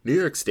New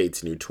York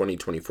State's new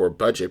 2024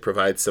 budget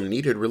provides some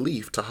needed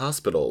relief to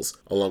hospitals.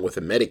 Along with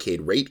a Medicaid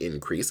rate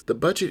increase, the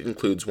budget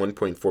includes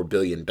 $1.4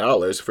 billion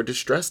for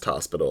distressed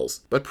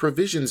hospitals. But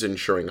provisions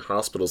ensuring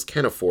hospitals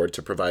can afford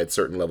to provide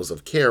certain levels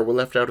of care were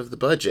left out of the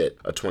budget.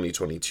 A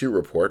 2022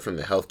 report from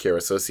the Healthcare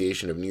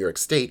Association of New York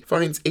State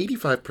finds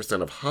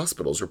 85% of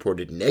hospitals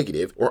reported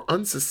negative or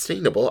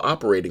unsustainable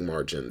operating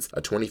margins,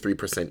 a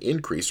 23%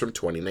 increase from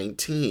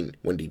 2019.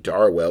 Wendy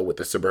Darwell with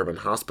the Suburban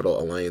Hospital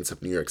Alliance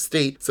of New York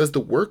State says the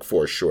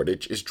workforce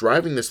shortage is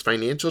driving this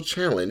financial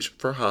challenge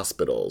for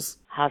hospitals.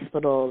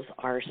 Hospitals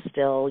are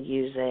still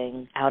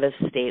using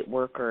out-of-state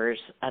workers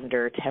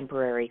under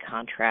temporary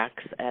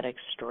contracts at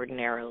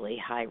extraordinarily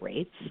high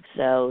rates.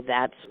 So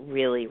that's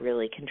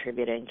really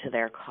contributing to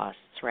their costs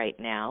right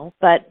now.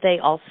 But they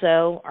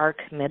also are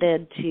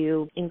committed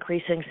to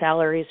increasing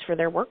salaries for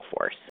their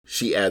workforce.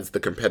 She adds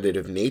the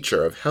competitive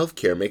nature of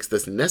healthcare makes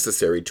this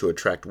necessary to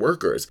attract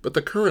workers, but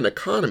the current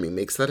economy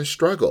makes that a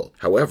struggle.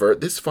 However,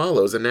 this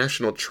follows a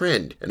national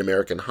trend. An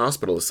American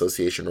Hospital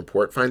Association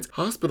report finds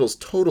hospitals'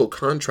 total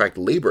contract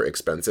labor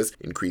expenses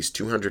increased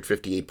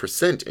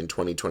 258% in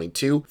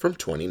 2022 from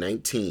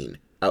 2019.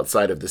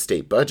 Outside of the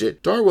state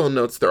budget, Darwell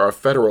notes there are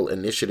federal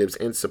initiatives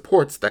and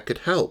supports that could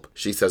help.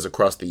 She says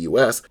across the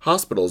U.S.,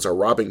 hospitals are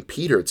robbing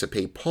Peter to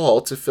pay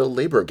Paul to fill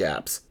labor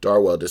gaps.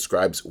 Darwell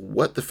describes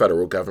what the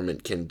federal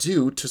government can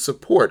do to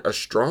support a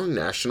strong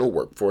national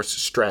workforce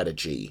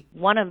strategy.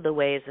 One of the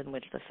ways in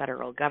which the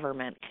federal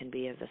government can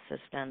be of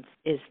assistance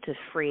is to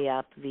free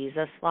up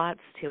visa slots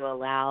to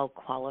allow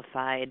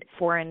qualified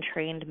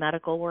foreign-trained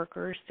medical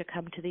workers to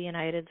come to the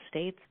United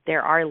States.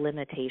 There are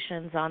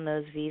limitations on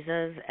those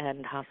visas,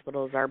 and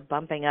hospitals are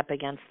bumping up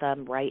against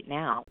them right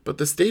now. But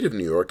the state of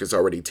New York is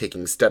already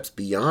taking steps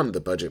beyond the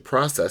budget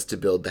process to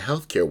build the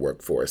healthcare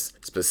workforce,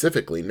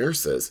 specifically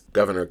nurses.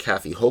 Governor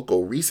Kathy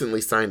Hochul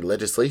recently signed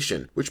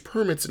legislation which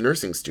permits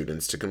nursing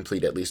students to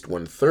complete at least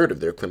 1/3 of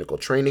their clinical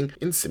training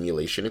in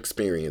simulation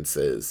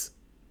experiences.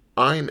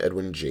 I'm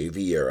Edwin J.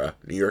 Vieira,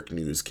 New York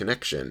News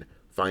Connection.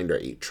 Find our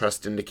 8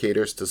 trust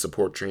indicators to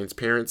support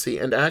transparency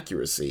and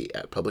accuracy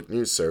at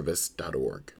publicnewsservice.org.